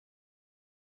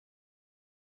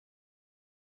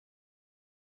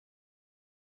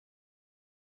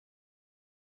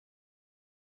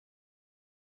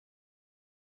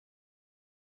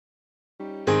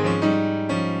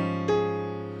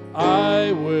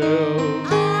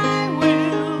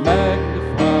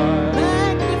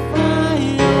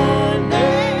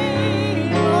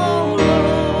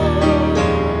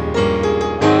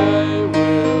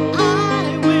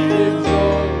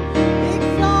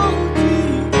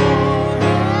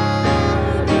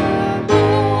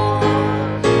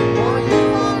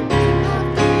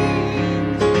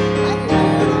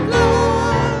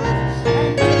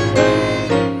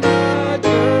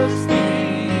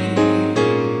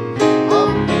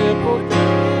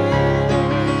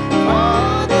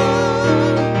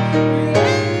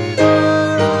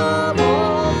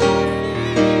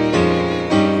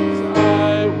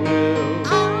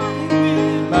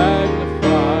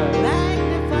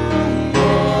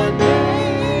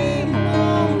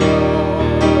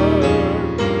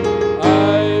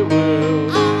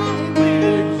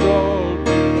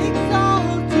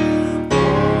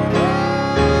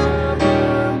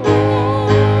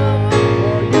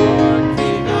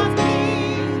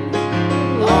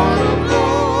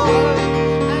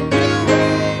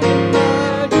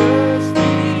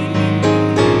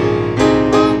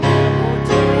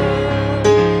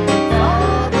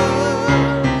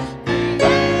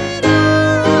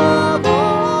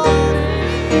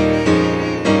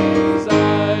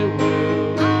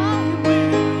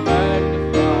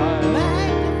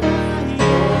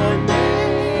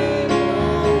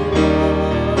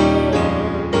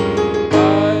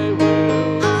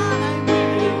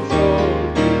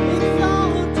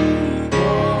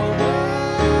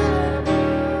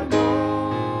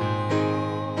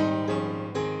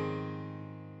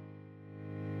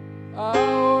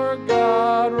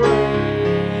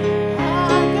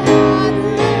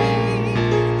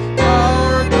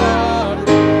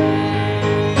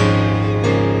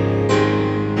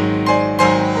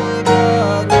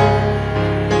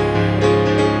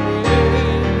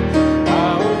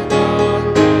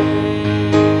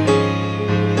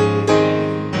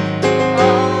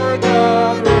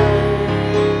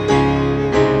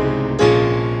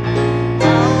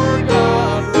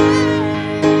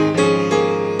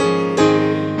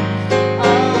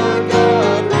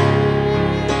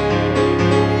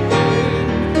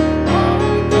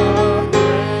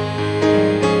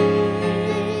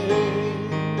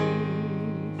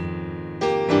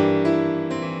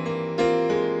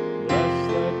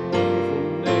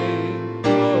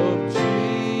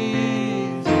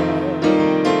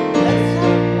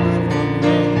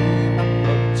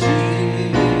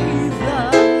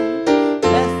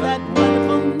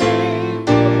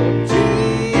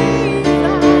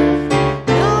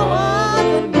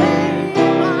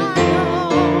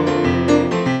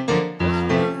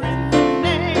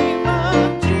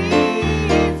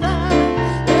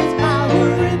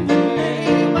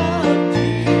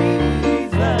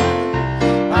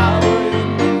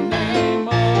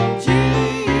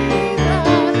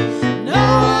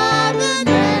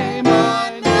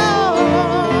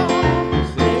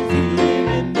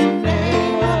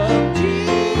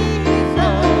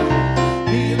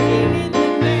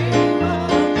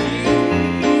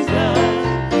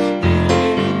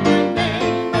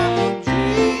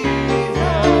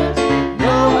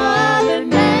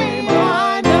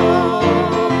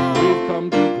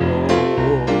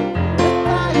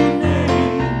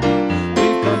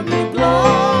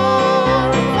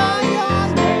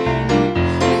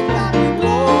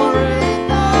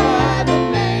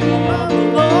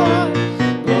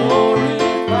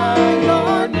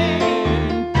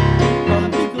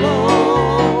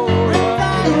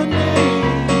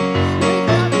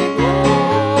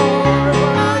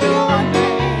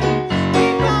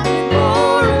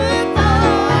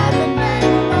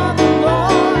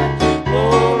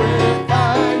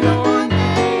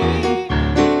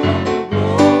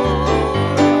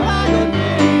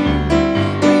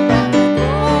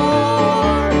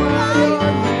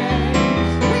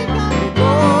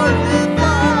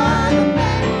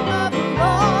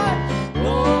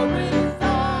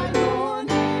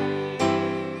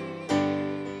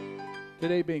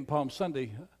Today being Palm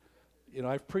Sunday,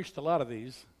 I've preached a lot of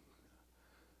these,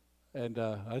 and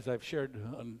as I've shared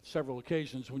on several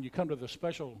occasions, when you come to the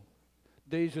special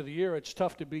days of the year, it's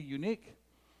tough to be unique.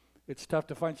 It's tough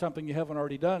to find something you haven't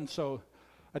already done, so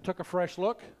I took a fresh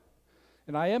look,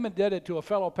 and I am indebted to a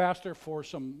fellow pastor for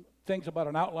some things about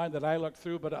an outline that I looked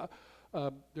through, but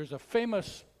there's a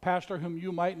famous pastor whom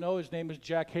you might know. His name is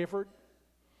Jack Hayford.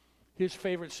 His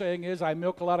favorite saying is, I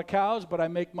milk a lot of cows, but I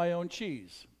make my own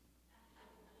cheese.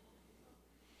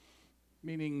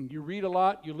 Meaning you read a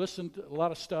lot, you listen to a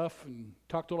lot of stuff, and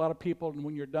talk to a lot of people, and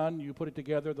when you're done, you put it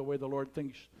together the way the Lord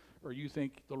thinks, or you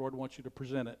think the Lord wants you to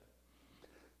present it.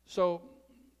 So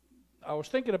I was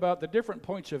thinking about the different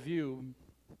points of view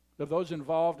of those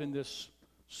involved in this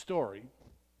story.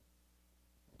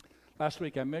 Last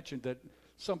week I mentioned that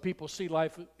some people see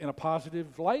life in a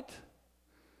positive light,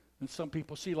 and some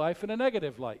people see life in a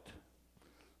negative light.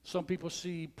 Some people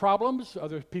see problems,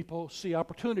 other people see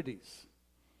opportunities.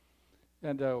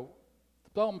 And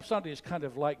Palm Sunday is kind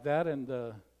of like that, and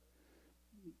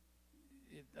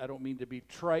I don't mean to be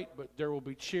trite, but there will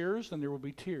be cheers and there will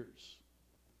be tears.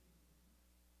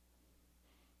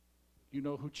 You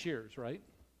know who cheers, right?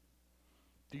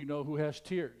 Do you know who has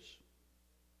tears?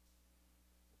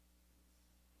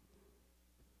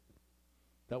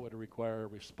 That would require a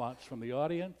response from the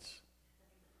audience.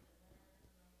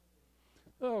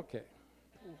 Okay.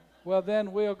 Well,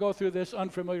 then we'll go through this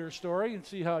unfamiliar story and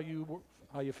see how you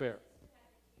fare.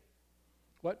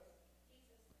 What?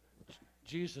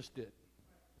 Jesus did.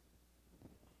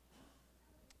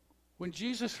 When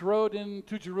Jesus rode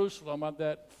into Jerusalem on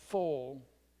that foal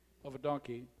of a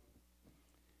donkey,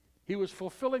 he was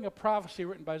fulfilling a prophecy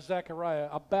written by Zechariah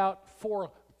about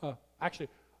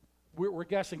we're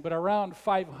guessing, but around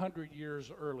 500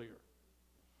 years earlier.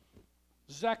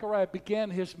 Zechariah began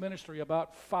his ministry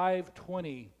about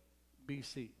 520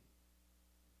 BC.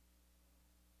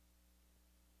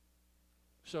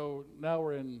 So now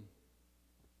we're in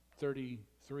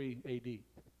 33 AD.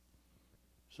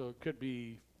 So it could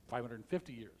be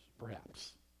 550 years,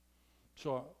 perhaps.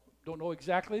 So don't know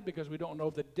exactly because we don't know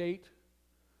the date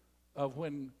of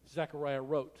when Zechariah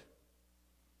wrote.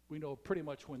 We know pretty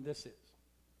much when this is.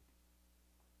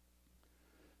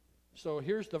 So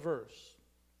here's the verse.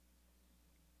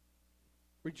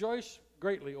 Rejoice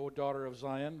greatly, O daughter of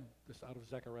Zion. This out of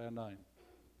Zechariah 9.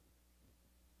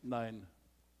 9,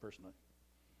 verse 9.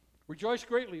 Rejoice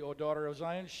greatly, O daughter of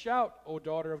Zion. Shout, O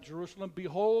daughter of Jerusalem.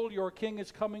 Behold, your king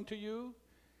is coming to you.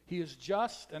 He is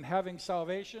just and having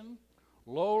salvation,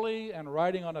 lowly and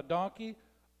riding on a donkey,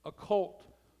 a colt,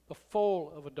 the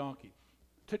foal of a donkey.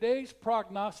 Today's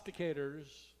prognosticators,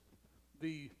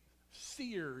 the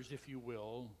seers, if you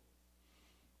will,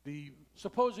 the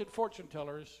supposed fortune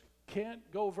tellers,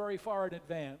 can't go very far in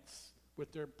advance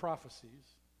with their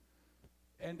prophecies,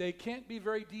 and they can't be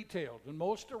very detailed, and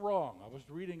most are wrong. I was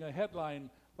reading a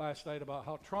headline last night about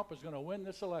how Trump is going to win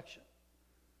this election.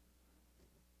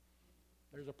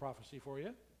 There's a prophecy for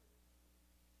you.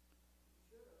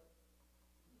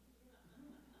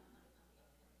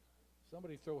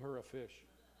 Somebody throw her a fish.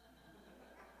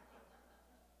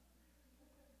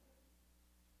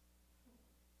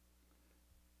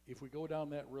 If we go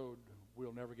down that road,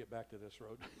 we'll never get back to this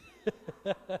road.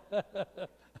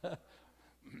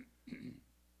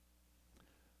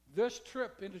 This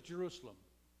trip into Jerusalem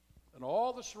and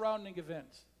all the surrounding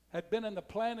events had been in the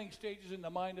planning stages in the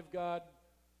mind of God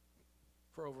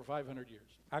for over 500 years.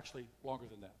 Actually, longer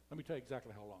than that. Let me tell you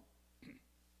exactly how long.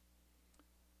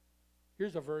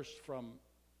 Here's a verse from,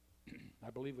 I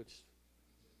believe it's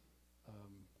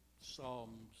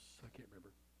Psalms, I can't remember.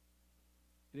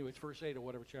 Anyway, it's verse 8 or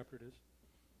whatever chapter it is.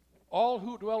 All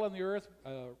who dwell on the earth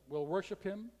will worship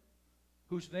him,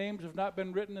 whose names have not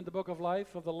been written in the book of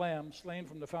life of the Lamb slain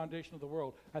from the foundation of the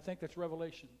world. I think that's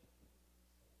Revelation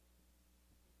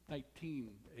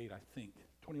 19:8, I think.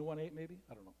 21:8 maybe?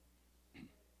 I don't know.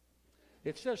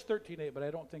 It says 13:8, but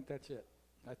I don't think that's it.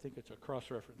 I think it's a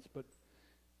cross-reference. But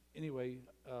anyway,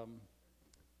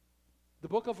 the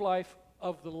book of life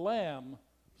of the Lamb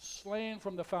slain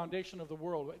from the foundation of the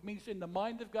world. It means in the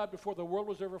mind of God before the world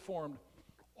was ever formed,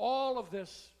 all of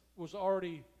this was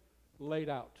already laid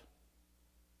out.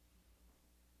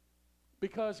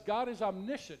 Because God is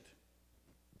omniscient,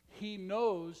 he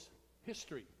knows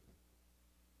history.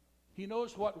 He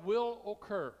knows what will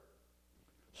occur.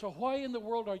 So why in the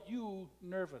world are you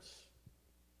nervous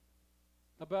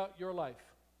about your life?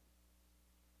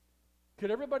 Could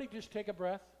everybody just take a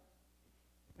breath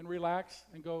and relax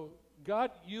and go,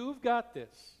 God, you've got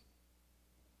this.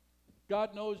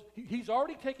 God knows, he's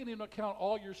already taken into account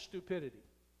all your stupidity.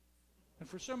 And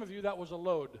for some of you, that was a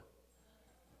load.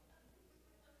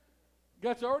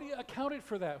 God's already accounted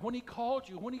for that. When he called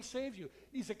you, when he saved you,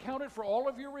 he's accounted for all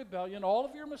of your rebellion, all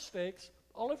of your mistakes,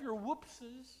 all of your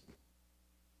whoopses.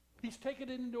 He's taken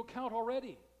it into account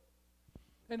already.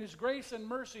 And his grace and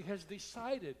mercy has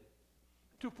decided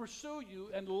to pursue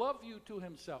you and love you to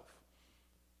himself.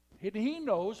 And he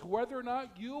knows whether or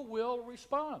not you will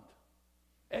respond.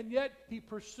 And yet, he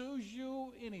pursues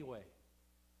you anyway.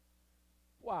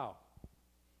 Wow.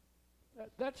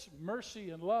 That's mercy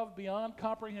and love beyond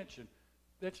comprehension.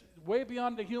 That's way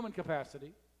beyond the human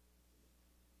capacity,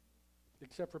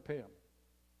 except for Pam.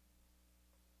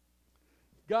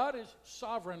 God is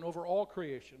sovereign over all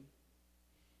creation.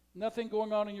 Nothing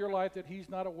going on in your life that he's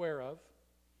not aware of.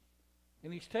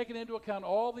 And he's taken into account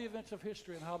all the events of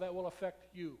history and how that will affect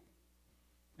you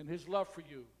and his love for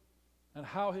you and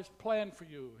how his plan for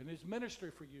you and his ministry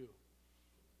for you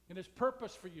and his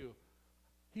purpose for you.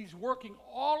 He's working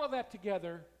all of that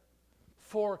together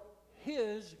for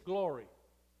his glory.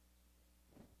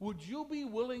 Would you be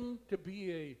willing to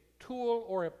be a tool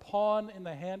or a pawn in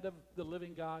the hand of the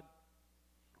living God?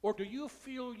 Or do you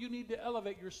feel you need to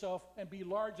elevate yourself and be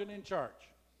large and in charge?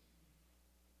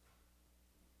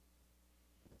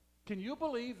 Can you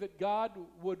believe that God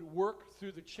would work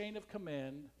through the chain of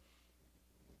command,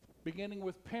 beginning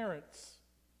with parents?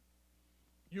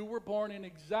 You were born in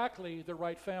exactly the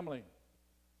right family.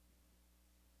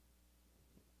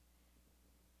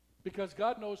 Because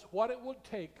God knows what it would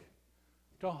take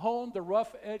to hone the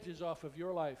rough edges off of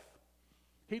your life.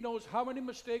 He knows how many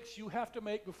mistakes you have to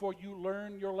make before you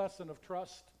learn your lesson of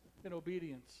trust and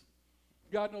obedience.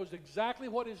 God knows exactly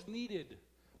what is needed,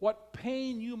 what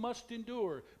pain you must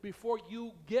endure before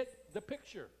you get the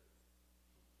picture.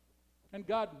 And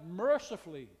God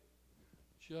mercifully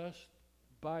just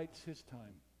bides his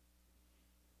time,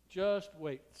 just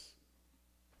waits.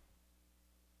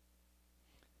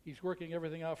 He's working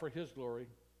everything out for his glory.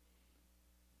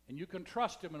 And you can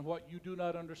trust him in what you do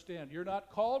not understand. You're not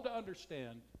called to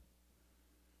understand.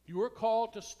 You are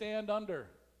called to stand under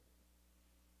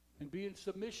and be in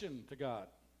submission to God.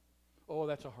 Oh,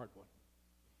 that's a hard one.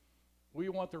 We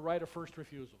want the right of first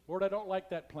refusal. Lord, I don't like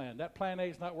that plan. That plan A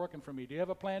is not working for me. Do you have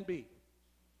a plan B?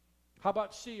 How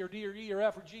about C or D or E or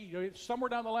F or G? Somewhere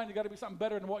down the line, you've got to be something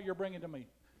better than what you're bringing to me.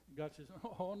 God says,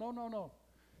 oh, no, no, no.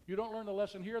 You don't learn the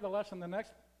lesson here, the lesson the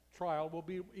next trial will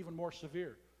be even more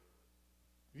severe.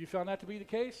 If you found that to be the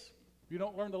case, you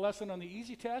don't learn the lesson on the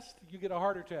easy test, you get a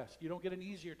harder test. You don't get an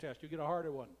easier test, you get a harder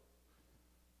one.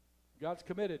 God's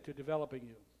committed to developing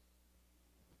you.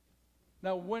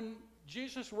 Now, when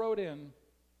Jesus rode in,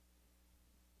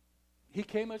 he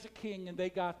came as a king, and they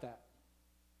got that.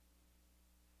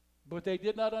 But they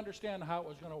did not understand how it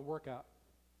was going to work out.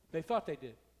 They thought they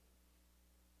did.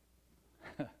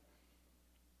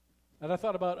 And I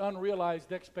thought about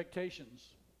unrealized expectations.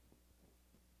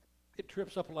 It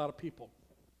trips up a lot of people.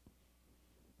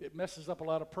 It messes up a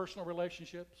lot of personal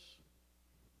relationships,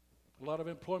 a lot of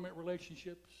employment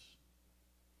relationships.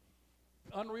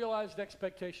 Unrealized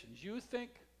expectations. You think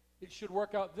it should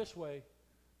work out this way,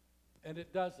 and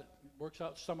it doesn't. It works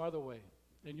out some other way,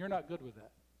 and you're not good with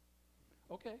that.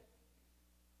 Okay.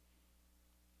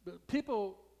 But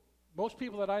most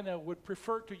people that I know would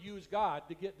prefer to use God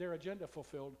to get their agenda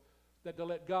fulfilled than to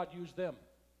let God use them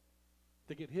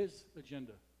to get his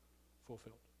agenda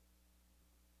fulfilled.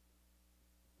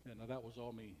 Yeah, now that was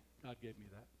all me. God gave me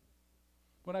that.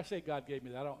 When I say God gave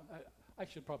me that, I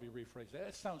should probably rephrase that.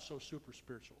 It sounds so super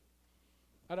spiritual.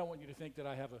 I don't want you to think that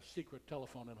I have a secret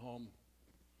telephone at home.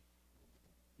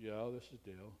 Yeah, this is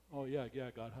Dale. Oh, yeah,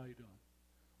 God, how you doing?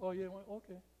 Oh, yeah, well,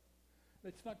 okay.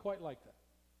 It's not quite like that.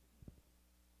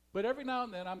 But every now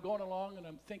and then I'm going along and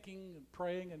I'm thinking and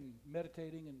praying and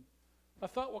meditating, and a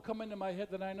thought will come into my head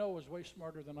that I know is way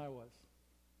smarter than I was.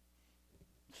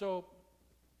 So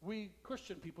we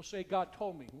Christian people say, God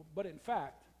told me. But in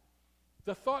fact,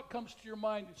 the thought comes to your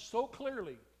mind so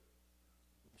clearly.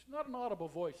 It's not an audible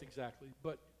voice exactly,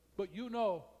 but you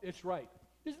know it's right.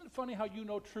 Isn't it funny how you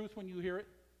know truth when you hear it?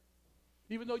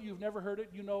 Even though you've never heard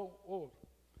it, you know, oh,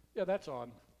 yeah, that's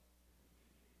on.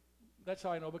 That's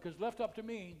how I know, because left up to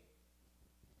me,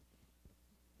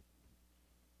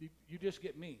 you just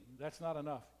get me. That's not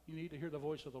enough. You need to hear the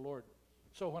voice of the Lord.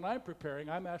 So when I'm preparing,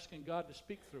 I'm asking God to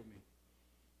speak through me.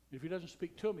 If he doesn't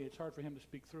speak to me, it's hard for him to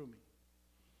speak through me.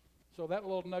 So that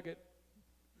little nugget,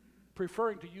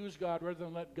 preferring to use God rather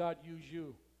than let God use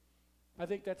you, I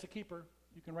think that's a keeper.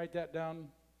 You can write that down.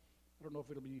 I don't know if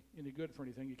it'll be any good for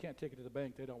anything. You can't take it to the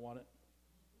bank. They don't want it.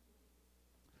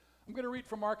 I'm going to read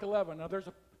from Mark 11. Now, there's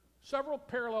several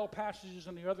parallel passages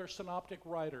in the other synoptic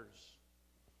writers,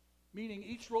 meaning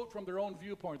each wrote from their own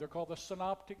viewpoint. They're called the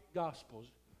synoptic gospels.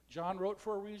 John wrote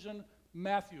for a reason.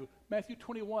 Matthew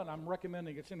 21, I'm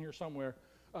recommending, it's in here somewhere,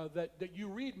 that you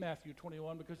read Matthew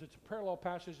 21 because it's a parallel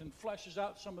passage and fleshes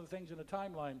out some of the things in the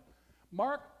timeline.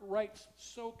 Mark writes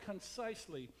so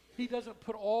concisely, he doesn't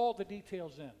put all the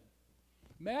details in.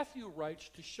 Matthew writes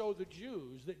to show the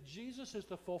Jews that Jesus is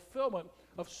the fulfillment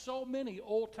of so many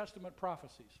Old Testament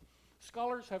prophecies.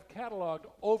 Scholars have cataloged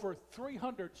over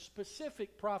 300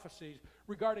 specific prophecies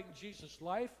regarding Jesus'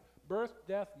 life, birth,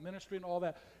 death, ministry, and all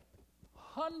that.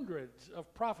 Hundreds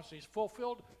of prophecies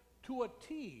fulfilled to a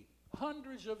T,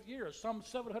 hundreds of years, some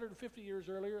 750 years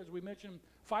earlier, as we mentioned,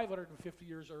 550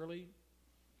 years early.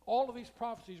 All of these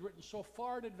prophecies written so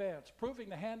far in advance, proving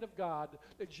the hand of God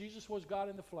that Jesus was God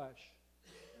in the flesh.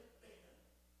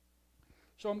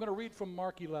 So I'm going to read from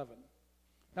Mark 11.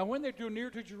 Now when they drew near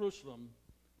to Jerusalem,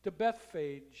 to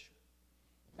Bethphage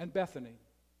and Bethany,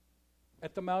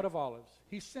 at the Mount of Olives,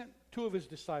 he sent two of his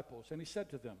disciples, and he said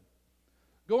to them,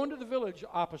 "Go into the village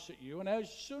opposite you, and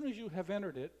as soon as you have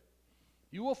entered it,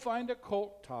 you will find a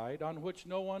colt tied on which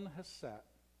no one has sat.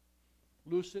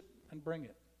 Loose it and bring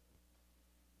it.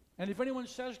 And if anyone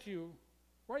says to you,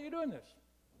 'Why are you doing this?'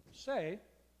 say,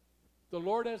 'The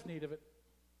Lord has need of it,'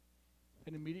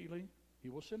 and immediately he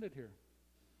will send it here."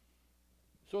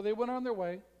 So they went on their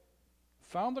way,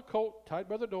 found the colt tied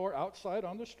by the door outside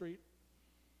on the street,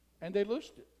 and they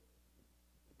loosed it.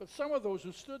 But some of those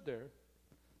who stood there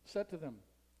said to them,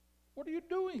 "What are you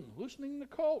doing, loosening the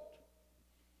colt?"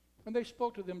 And they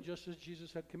spoke to them just as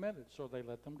Jesus had commanded, so they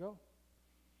let them go.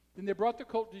 Then they brought the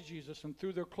colt to Jesus and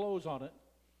threw their clothes on it,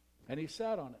 and he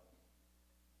sat on it.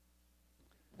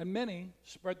 And many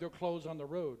spread their clothes on the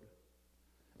road,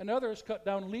 and others cut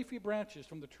down leafy branches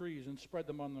from the trees and spread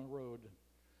them on the road.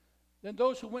 Then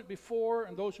those who went before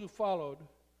and those who followed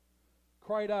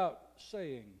cried out,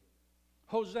 saying,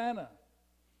 "Hosanna!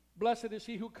 Blessed is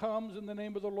he who comes in the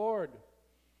name of the Lord.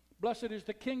 Blessed is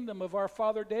the kingdom of our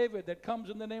father David that comes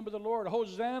in the name of the Lord.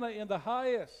 Hosanna in the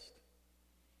highest."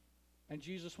 And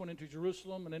Jesus went into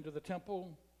Jerusalem and into the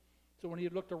temple. So when he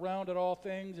had looked around at all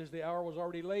things, as the hour was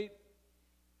already late,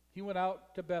 he went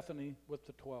out to Bethany with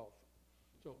the 12.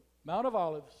 So Mount of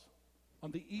Olives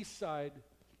on the east side,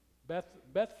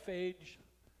 Bethphage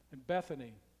and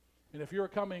Bethany. And if you're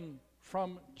coming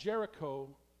from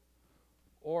Jericho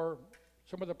or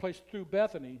some other place through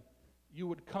Bethany, you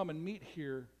would come and meet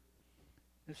here.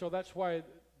 And so that's why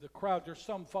the crowd, there's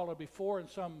some followed before and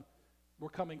some were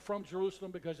coming from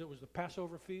Jerusalem because it was the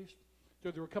Passover feast.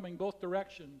 So they were coming both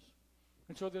directions.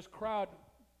 And so this crowd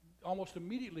almost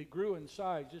immediately grew in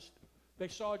size. Just they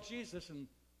saw Jesus and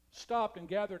stopped and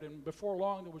gathered, and before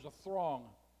long there was a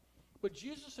throng. But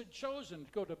Jesus had chosen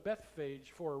to go to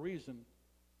Bethphage for a reason.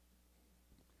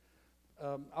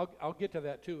 I'll get to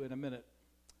that too in a minute.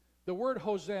 The word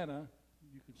Hosanna,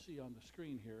 you can see on the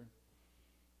screen here,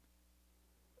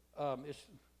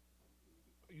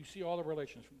 you see all the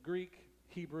relations from Greek,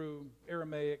 Hebrew,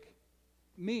 Aramaic,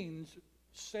 means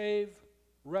save,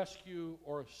 rescue,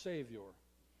 or savior.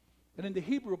 And in the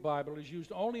Hebrew Bible, it is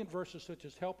used only in verses such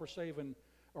as help or save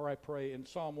or I pray in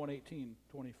Psalm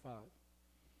 118:25.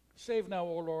 Save now,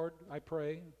 O Lord, I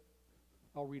pray.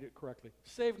 I'll read it correctly.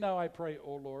 Save now, I pray,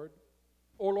 O Lord.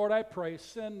 O Lord, I pray,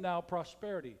 send now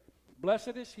prosperity.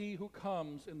 Blessed is he who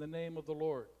comes in the name of the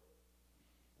Lord.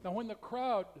 Now, when the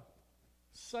crowd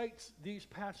cites these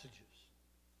passages,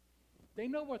 they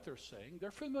know what they're saying.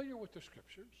 They're familiar with the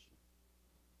scriptures.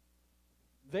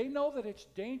 They know that it's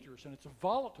dangerous and it's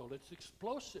volatile, it's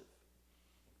explosive.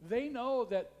 They know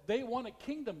that they want a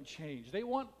kingdom change. They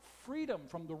want freedom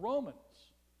from the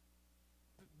Romans.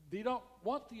 They don't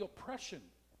want the oppression.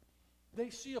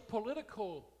 They see a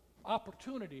political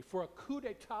opportunity for a coup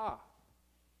d'etat.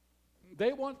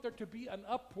 They want there to be an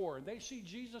uproar. They see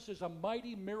Jesus as a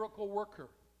mighty miracle worker.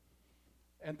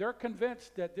 And they're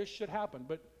convinced that this should happen.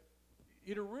 But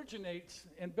it originates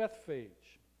in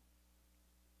Bethphage.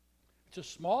 It's a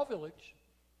small village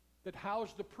that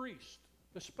housed the priests,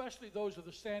 especially those of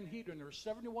the Sanhedrin. There were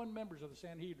 71 members of the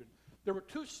Sanhedrin. There were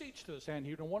 2 seats to the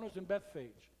Sanhedrin. One was in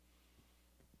Bethphage.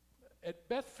 At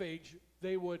Bethphage,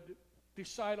 they would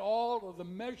decide all of the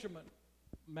measurement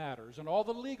matters and all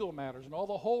the legal matters and all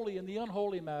the holy and the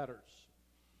unholy matters.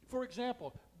 For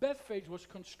example, Bethphage was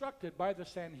constructed by the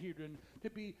Sanhedrin to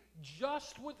be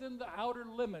just within the outer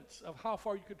limits of how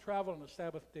far you could travel on a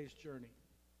Sabbath day's journey.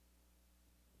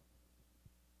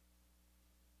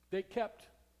 They kept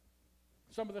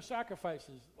some of the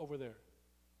sacrifices over there.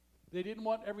 They didn't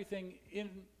want everything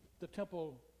in the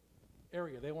temple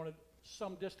area. They wanted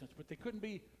some distance, but they couldn't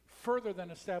be further than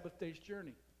a Sabbath day's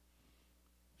journey.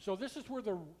 So this is where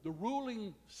the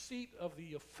ruling seat of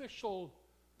the official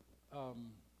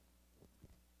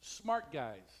smart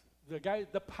guys,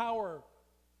 the power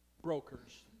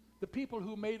brokers, the people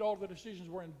who made all the decisions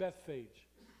were in Bethphage.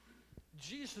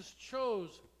 Jesus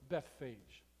chose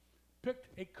Bethphage, picked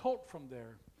a colt from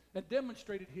there, and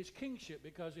demonstrated his kingship,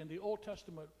 because in the Old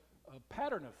Testament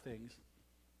pattern of things,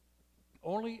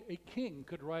 only a king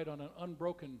could ride on an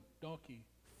unbroken donkey,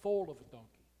 foal of a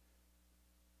donkey.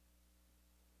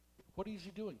 What is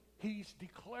he doing? He's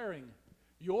declaring,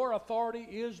 your authority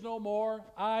is no more.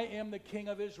 I am the King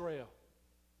of Israel.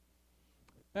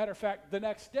 Matter of fact, the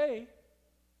next day,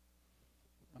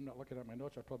 I'm not looking at my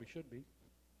notes, I probably should be.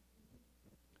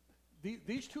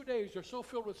 These 2 days are so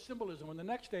filled with symbolism, and the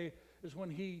next day is when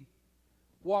he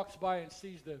walks by and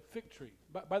sees the fig tree.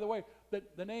 By the way,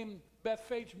 the name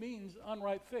Bethphage means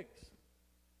unripe figs.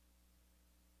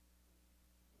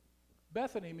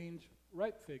 Bethany means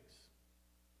ripe figs.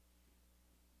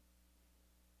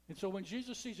 And so when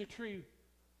Jesus sees a tree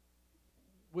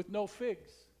with no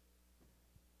figs,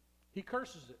 he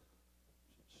curses it.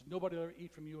 Says, nobody will ever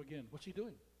eat from you again. What's he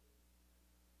doing?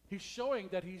 He's showing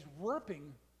that he's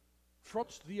warping from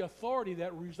the authority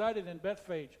that resided in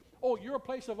Bethphage. Oh, you're a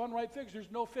place of unripe figs.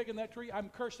 There's no fig in that tree. I'm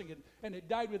cursing it. And it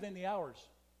died within the hours.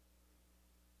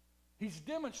 He's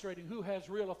demonstrating who has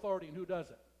real authority and who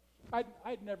doesn't.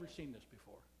 I'd never seen this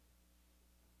before.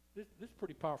 This is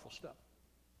pretty powerful stuff.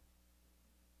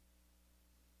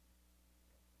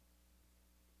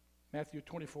 Matthew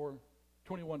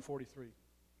 21:43.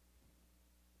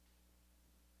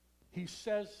 He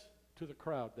says to the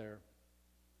crowd there,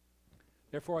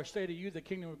 therefore I say to you, the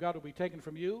kingdom of God will be taken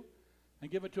from you and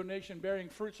given to a nation bearing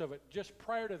fruits of it. Just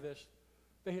prior to this,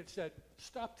 they had said,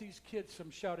 stop these kids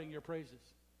from shouting your praises.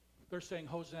 They're saying,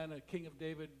 Hosanna, King of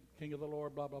David, King of the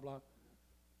Lord, blah, blah, blah.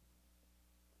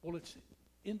 Well, it's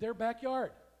in their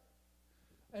backyard.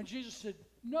 And Jesus said,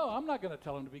 no, I'm not going to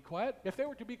tell them to be quiet. If they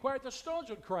were to be quiet, the stones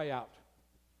would cry out.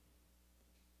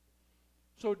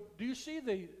 So do you see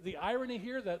the irony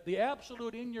here, that the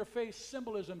absolute in-your-face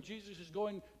symbolism? Jesus is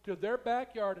going to their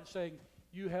backyard and saying,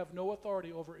 you have no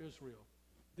authority over Israel.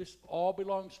 This all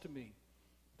belongs to me.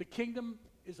 The kingdom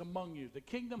is among you. The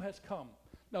kingdom has come.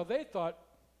 Now they thought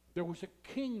there was a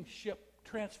kingship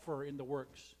transfer in the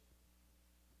works.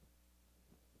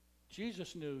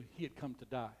 Jesus knew he had come to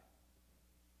die.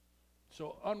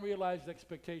 So unrealized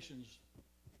expectations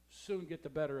soon get the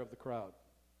better of the crowd.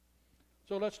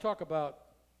 So let's talk about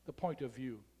the point of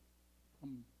view.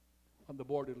 On the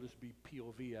board, it'll just be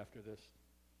POV after this.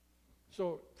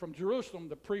 So from Jerusalem,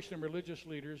 the priests and religious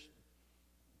leaders,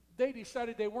 they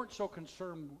decided they weren't so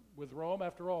concerned with Rome.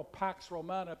 After all, Pax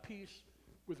Romana, peace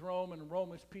with Rome, and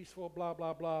Rome is peaceful, blah,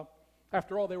 blah, blah.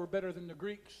 After all, they were better than the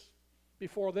Greeks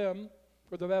before them,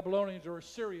 or the Babylonians, or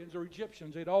Assyrians, or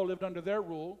Egyptians. They'd all lived under their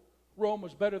rule. Rome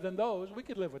was better than those. We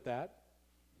could live with that.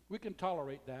 We can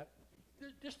tolerate that.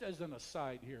 Just as an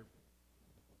aside here.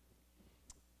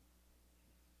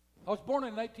 I was born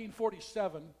in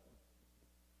 1947,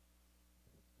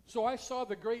 so I saw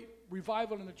the great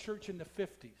revival in the church in the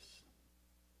 50s.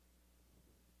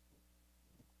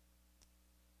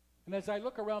 And as I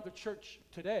look around the church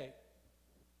today,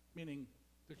 meaning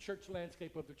the church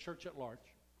landscape of the church at large,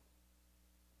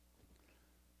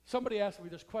 somebody asked me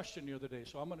this question the other day,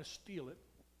 so I'm going to steal it.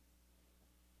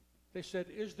 They said,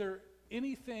 is there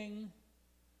anything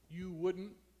you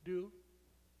wouldn't do?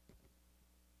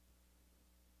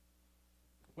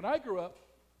 When I grew up,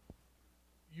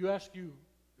 you ask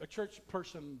a church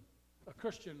person, a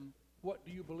Christian, what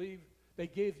do you believe? They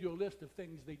gave you a list of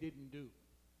things they didn't do.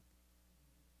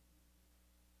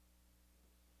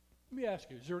 Let me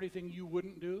ask you, is there anything you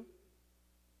wouldn't do?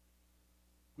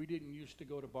 We didn't used to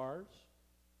go to bars.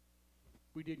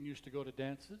 We didn't used to go to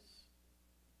dances.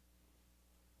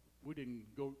 We didn't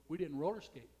roller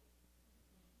skate.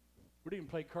 We didn't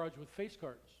play cards with face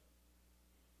cards.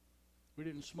 We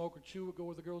didn't smoke or chew or go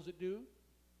with the girls that do.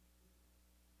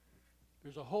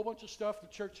 There's a whole bunch of stuff the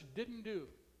church didn't do.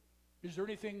 Is there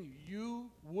anything you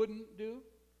wouldn't do?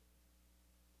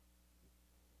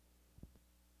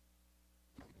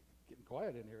 Getting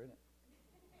quiet in here, isn't it?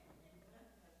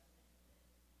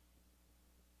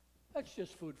 That's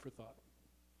just food for thought.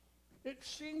 It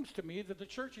seems to me that the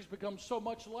church has become so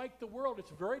much like the world, it's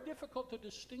very difficult to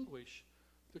distinguish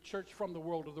the church from the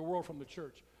world or the world from the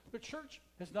church. The church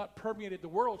has not permeated the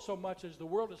world so much as the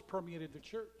world has permeated the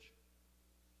church.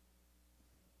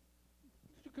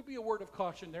 There could be a word of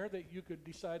caution there that you could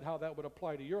decide how that would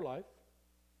apply to your life.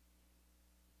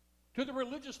 To the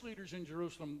religious leaders in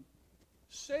Jerusalem,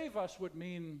 save us would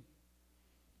mean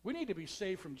we need to be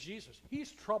saved from Jesus.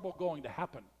 He's trouble going to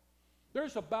happen.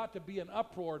 There's about to be an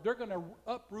uproar. They're going to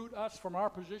uproot us from our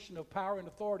position of power and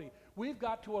authority. We've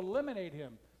got to eliminate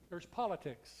him. There's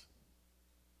politics.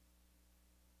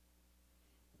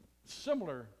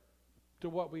 Similar to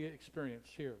what we experience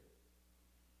here.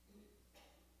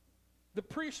 The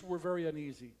priests were very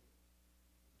uneasy.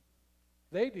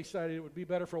 They decided it would be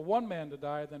better for one man to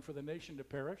die than for the nation to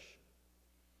perish.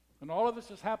 And all of this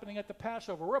is happening at the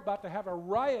Passover. We're about to have a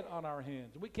riot on our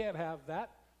hands. We can't have that.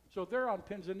 So they're on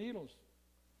pins and needles.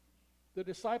 The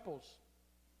disciples.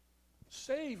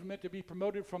 Saved meant to be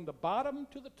promoted from the bottom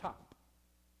to the top.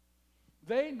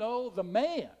 They know the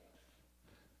man.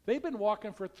 They've been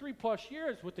walking for 3+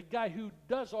 years with the guy who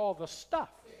does all the stuff.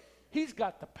 He's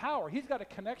got the power. He's got a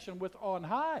connection with on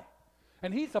high.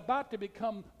 And he's about to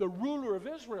become the ruler of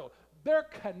Israel. They're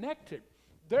connected.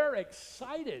 They're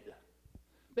excited.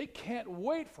 They can't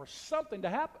wait for something to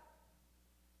happen.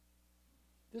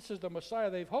 This is the Messiah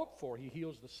they've hoped for. He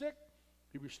heals the sick.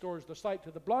 He restores the sight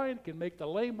to the blind, can make the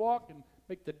lame walk, and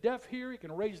make the deaf hear. He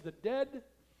can raise the dead.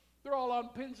 They're all on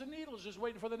pins and needles just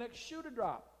waiting for the next shoe to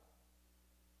drop.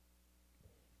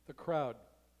 The crowd.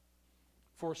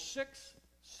 For 6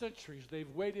 centuries, they've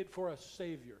waited for a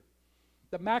Savior.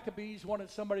 The Maccabees wanted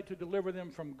somebody to deliver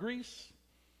them from Greece.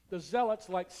 The Zealots,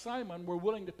 like Simon, were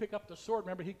willing to pick up the sword.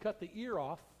 Remember, he cut the ear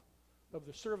off of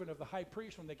the servant of the high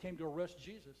priest when they came to arrest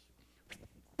Jesus.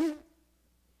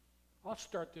 I'll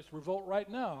start this revolt right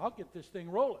now. I'll get this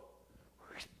thing rolling.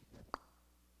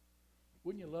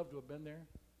 Wouldn't you love to have been there?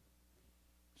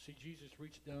 See Jesus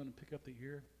reach down and pick up the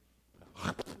ear,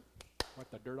 wipe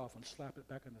the dirt off and slap it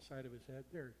back on the side of his head.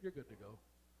 There, you're good to go.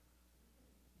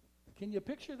 Can you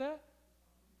picture that?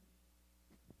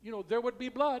 You know, there would be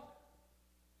blood.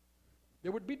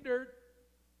 There would be dirt.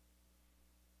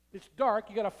 It's dark.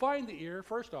 You got to find the ear,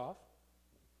 first off.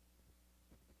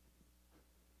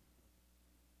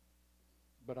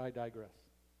 But I digress.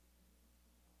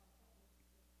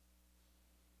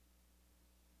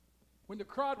 When the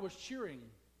crowd was cheering,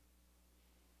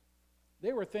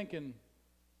 they were thinking,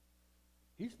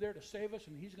 he's there to save us,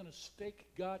 and he's going to stake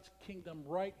God's kingdom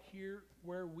right here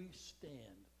where we stand.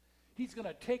 He's going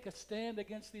to take a stand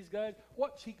against these guys.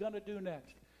 What's he going to do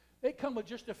next? They come with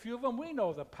just a few of them. We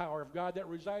know the power of God that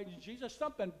resides in Jesus.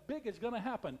 Something big is going to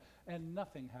happen, and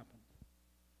nothing happened.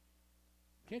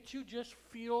 Can't you just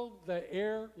feel the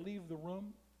air leave the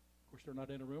room? Of course, they're not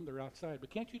in a room, they're outside. But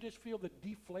can't you just feel the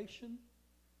deflation?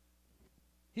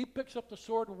 He picks up the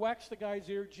sword, whacks the guy's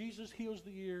ear. Jesus heals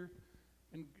the ear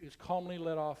and is calmly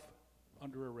led off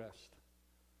under arrest.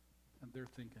 And they're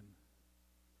thinking,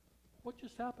 what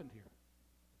just happened here?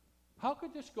 How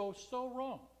could this go so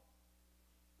wrong?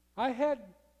 I had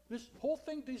this whole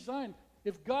thing designed.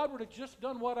 If God would have just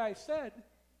done what I said,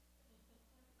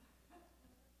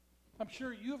 I'm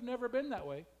sure you've never been that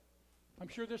way. I'm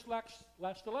sure this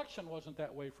last election wasn't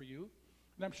that way for you.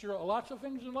 And I'm sure lots of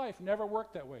things in life never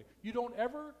work that way. You don't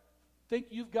ever think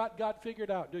you've got God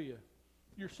figured out, do you?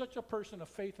 You're such a person of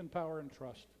faith and power and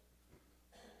trust.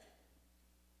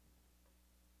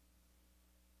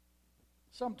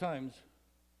 Sometimes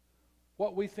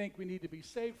what we think we need to be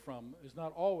saved from is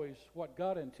not always what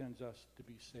God intends us to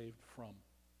be saved from.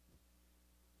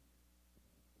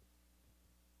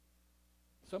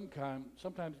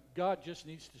 Sometimes God just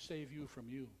needs to save you from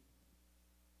you.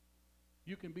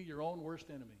 You can be your own worst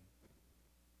enemy.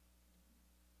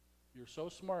 You're so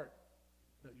smart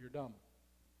that you're dumb.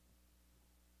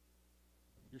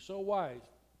 You're so wise.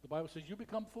 The Bible says you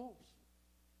become fools.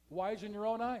 Wise in your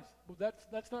own eyes. Well,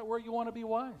 that's not where you want to be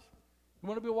wise. You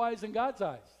want to be wise in God's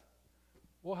eyes.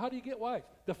 Well, how do you get wise?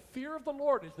 The fear of the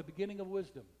Lord is the beginning of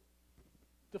wisdom.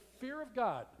 The fear of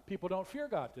God. People don't fear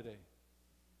God today.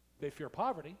 They fear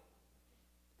poverty.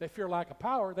 They fear lack of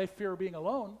power. They fear being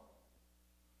alone.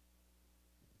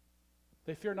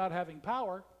 They fear not having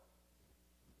power.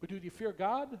 But do you fear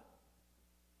God?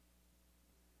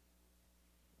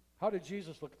 How did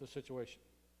Jesus look at the situation?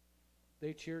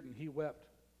 They cheered and he wept.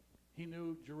 He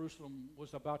knew Jerusalem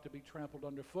was about to be trampled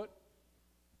underfoot.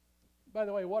 By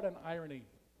the way, what an irony.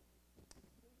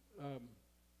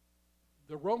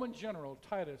 The Roman general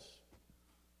Titus,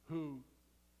 who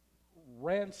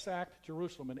ransacked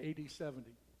Jerusalem in AD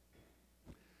 70,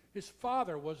 his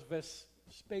father was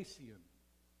Vespasian.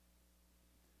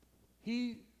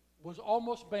 He was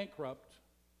almost bankrupt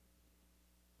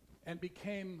and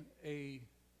became a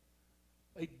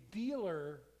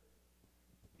dealer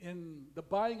in the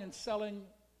buying and selling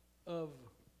of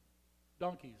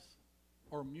donkeys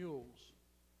or mules.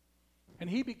 And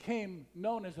he became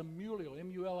known as a muleo,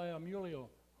 M-U-L-A, a muleo,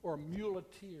 or a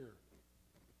muleteer.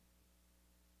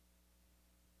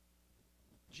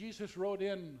 Jesus rode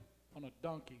in on a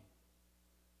donkey,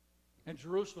 and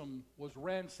Jerusalem was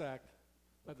ransacked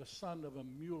by the son of a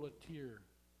muleteer,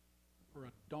 or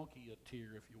a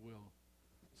donkey-ateer, if you will,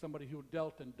 somebody who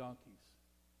dealt in donkeys.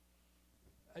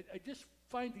 I just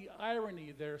find the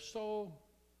irony there so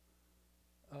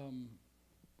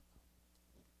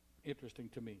interesting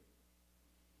to me.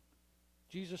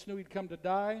 Jesus knew he'd come to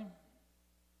die.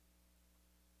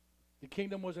 The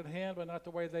kingdom was at hand, but not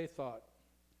the way they thought.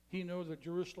 He knew the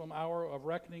Jerusalem hour of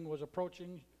reckoning was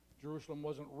approaching. Jerusalem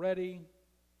wasn't ready.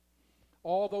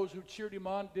 All those who cheered him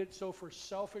on did so for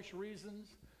selfish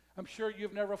reasons. I'm sure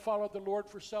you've never followed the Lord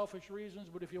for selfish reasons,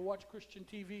 but if you watch Christian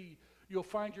TV, you'll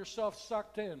find yourself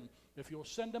sucked in. If you'll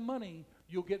send them money,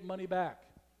 you'll get money back.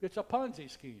 It's a Ponzi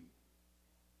scheme.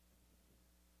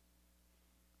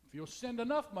 If you'll send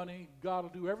enough money, God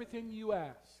will do everything you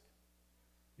ask.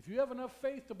 If you have enough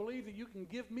faith to believe that you can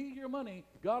give me your money,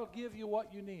 God will give you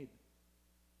what you need.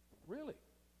 Really?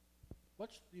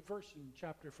 What's the verse and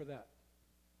chapter for that?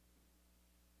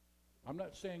 I'm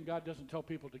not saying God doesn't tell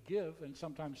people to give, and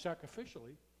sometimes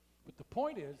sacrificially, but the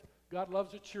point is, God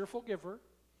loves a cheerful giver,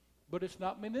 but it's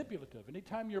not manipulative.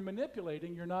 Anytime you're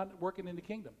manipulating, you're not working in the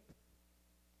kingdom.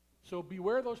 So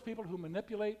beware those people who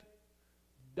manipulate,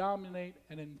 dominate,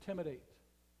 and intimidate.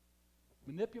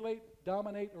 Manipulate,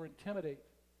 dominate, or intimidate.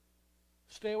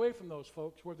 Stay away from those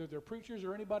folks, whether they're preachers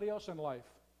or anybody else in life.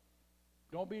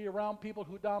 Don't be around people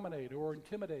who dominate or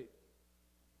intimidate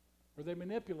or they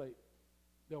manipulate.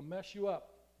 They'll mess you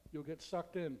up. You'll get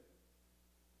sucked in.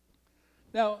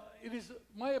 Now, it is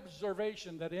my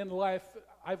observation that in life,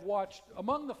 I've watched,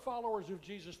 among the followers of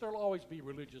Jesus, there'll always be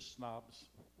religious snobs.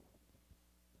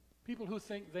 People who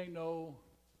think they know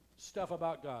stuff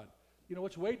about God. You know,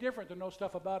 it's way different to know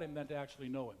stuff about Him than to actually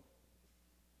know Him.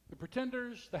 The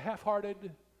pretenders, the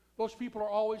half-hearted, those people are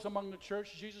always among the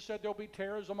church. Jesus said there'll be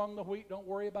tares among the wheat. Don't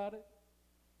worry about it.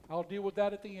 I'll deal with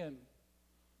that at the end.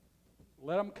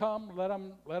 Let them come. Let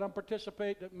them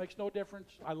participate. It makes no difference.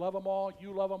 I love them all.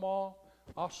 You love them all.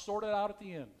 I'll sort it out at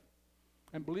the end.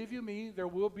 And believe you me, there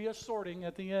will be a sorting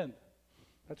at the end.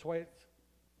 That's why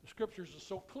the scriptures are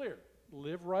so clear.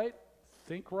 Live right,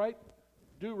 think right,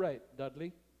 do right,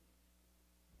 Dudley.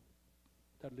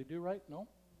 Dudley do right? No?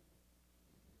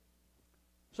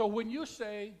 So when you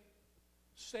say,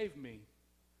 save me,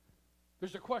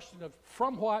 there's a question of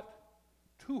from what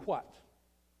to what?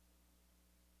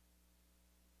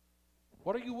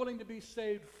 What are you willing to be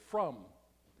saved from?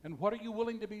 And what are you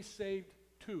willing to be saved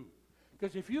to?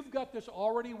 Because if you've got this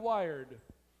already wired,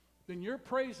 then your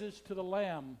praises to the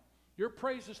Lamb, your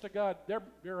praises to God,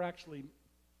 they're actually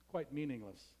quite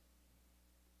meaningless.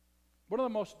 One of the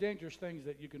most dangerous things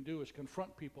that you can do is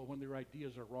confront people when their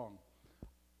ideas are wrong.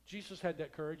 Jesus had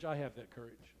that courage. I have that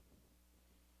courage.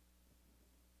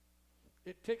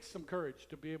 It takes some courage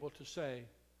to be able to say,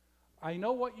 I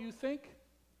know what you think,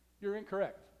 you're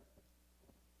incorrect.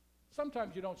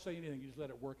 Sometimes you don't say anything, you just let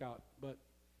it work out, but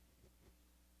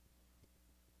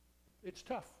it's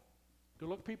tough to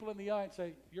look people in the eye and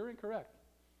say, you're incorrect.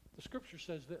 The scripture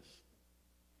says this.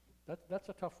 That's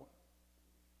a tough one.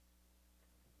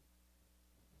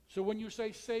 So when you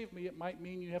say save me, it might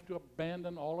mean you have to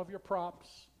abandon all of your props,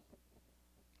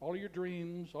 all of your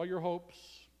dreams, all your hopes.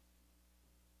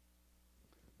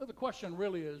 Now the question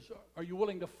really is, are you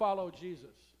willing to follow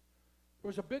Jesus? There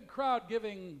was a big crowd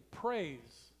giving praise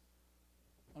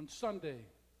on Sunday.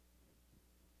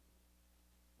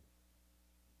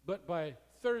 But by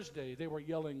Thursday, they were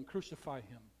yelling, crucify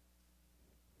him.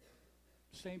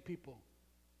 Same people.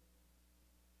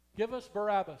 Give us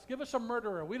Barabbas. Give us a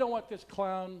murderer. We don't want this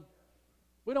clown.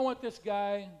 We don't want this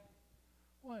guy.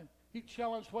 Why? He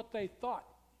challenged what they thought.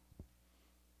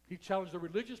 He challenged the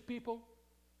religious people.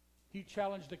 He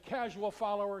challenged the casual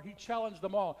follower. He challenged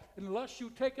them all. Unless you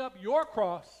take up your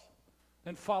cross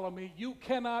and follow me, you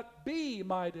cannot be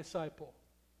my disciple.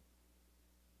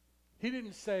 He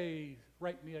didn't say,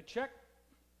 write me a check,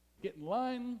 get in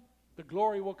line, the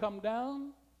glory will come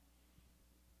down.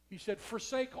 He said,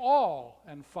 forsake all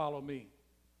and follow me.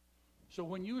 So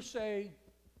when you say,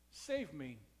 save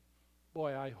me,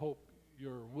 boy, I hope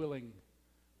you're willing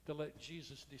to let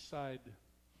Jesus decide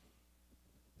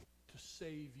to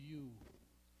save you,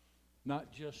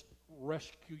 not just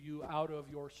rescue you out of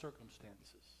your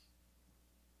circumstances.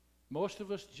 Most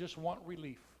of us just want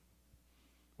relief.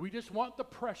 We just want the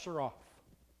pressure off.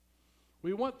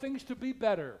 We want things to be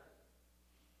better.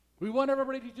 We want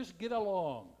everybody to just get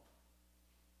along.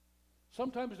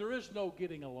 Sometimes there is no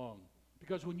getting along,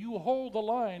 because when you hold the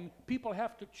line, people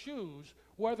have to choose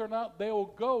whether or not they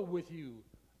will go with you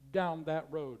down that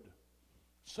road.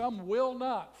 Some will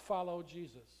not follow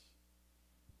Jesus.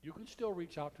 You can still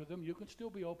reach out to them, you can still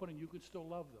be open, and you can still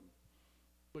love them.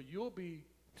 But you'll be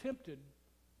tempted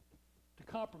to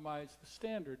compromise the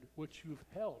standard which you've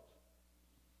held.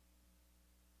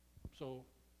 So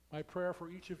my prayer for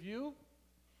each of you,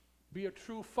 be a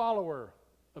true follower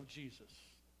of Jesus.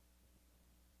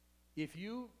 If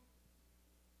you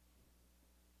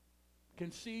can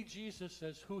see Jesus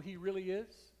as who he really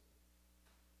is,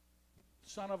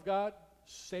 Son of God,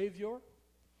 Savior,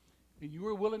 and you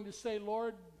are willing to say,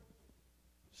 Lord,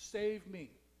 save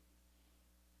me,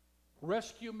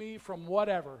 rescue me from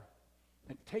whatever,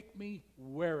 and take me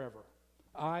wherever,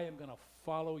 I am going to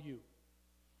follow you.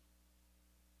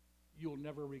 You'll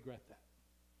never regret that.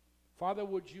 Father,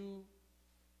 would you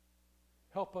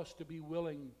help us to be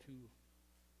willing to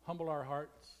humble our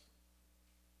hearts,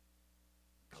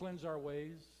 cleanse our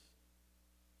ways,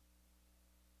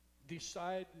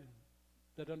 decide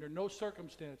that under no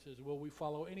circumstances will we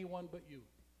follow anyone but you.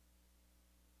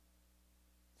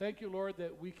 Thank you, Lord,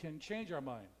 that we can change our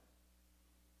mind.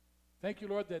 Thank you,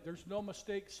 Lord, that there's no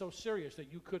mistake so serious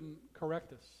that you couldn't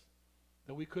correct us,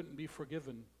 that we couldn't be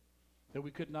forgiven, that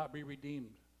we could not be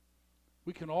redeemed.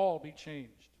 We can all be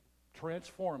changed,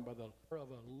 transformed by the power of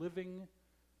a living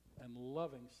and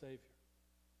loving Savior.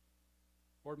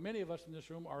 Lord, many of us in this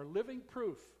room are living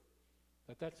proof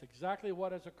that that's exactly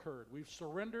what has occurred. We've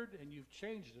surrendered, and you've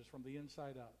changed us from the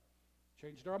inside out.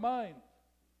 Changed our mind,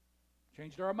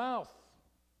 changed our mouth,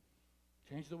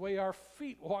 changed the way our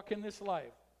feet walk in this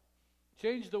life,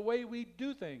 changed the way we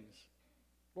do things.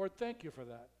 Lord, thank you for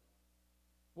that.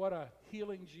 What a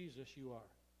healing Jesus you are.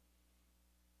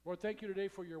 Lord, thank you today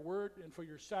for your word and for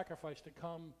your sacrifice to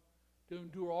come to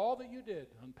endure all that you did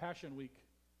on Passion Week.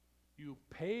 You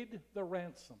paid the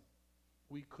ransom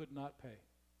we could not pay.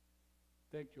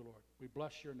 Thank you, Lord. We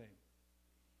bless your name.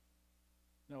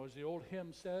 Now, as the old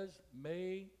hymn says,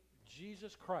 may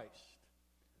Jesus Christ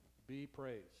be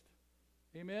praised.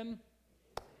 Amen.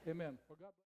 Amen. Well,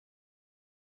 God bless.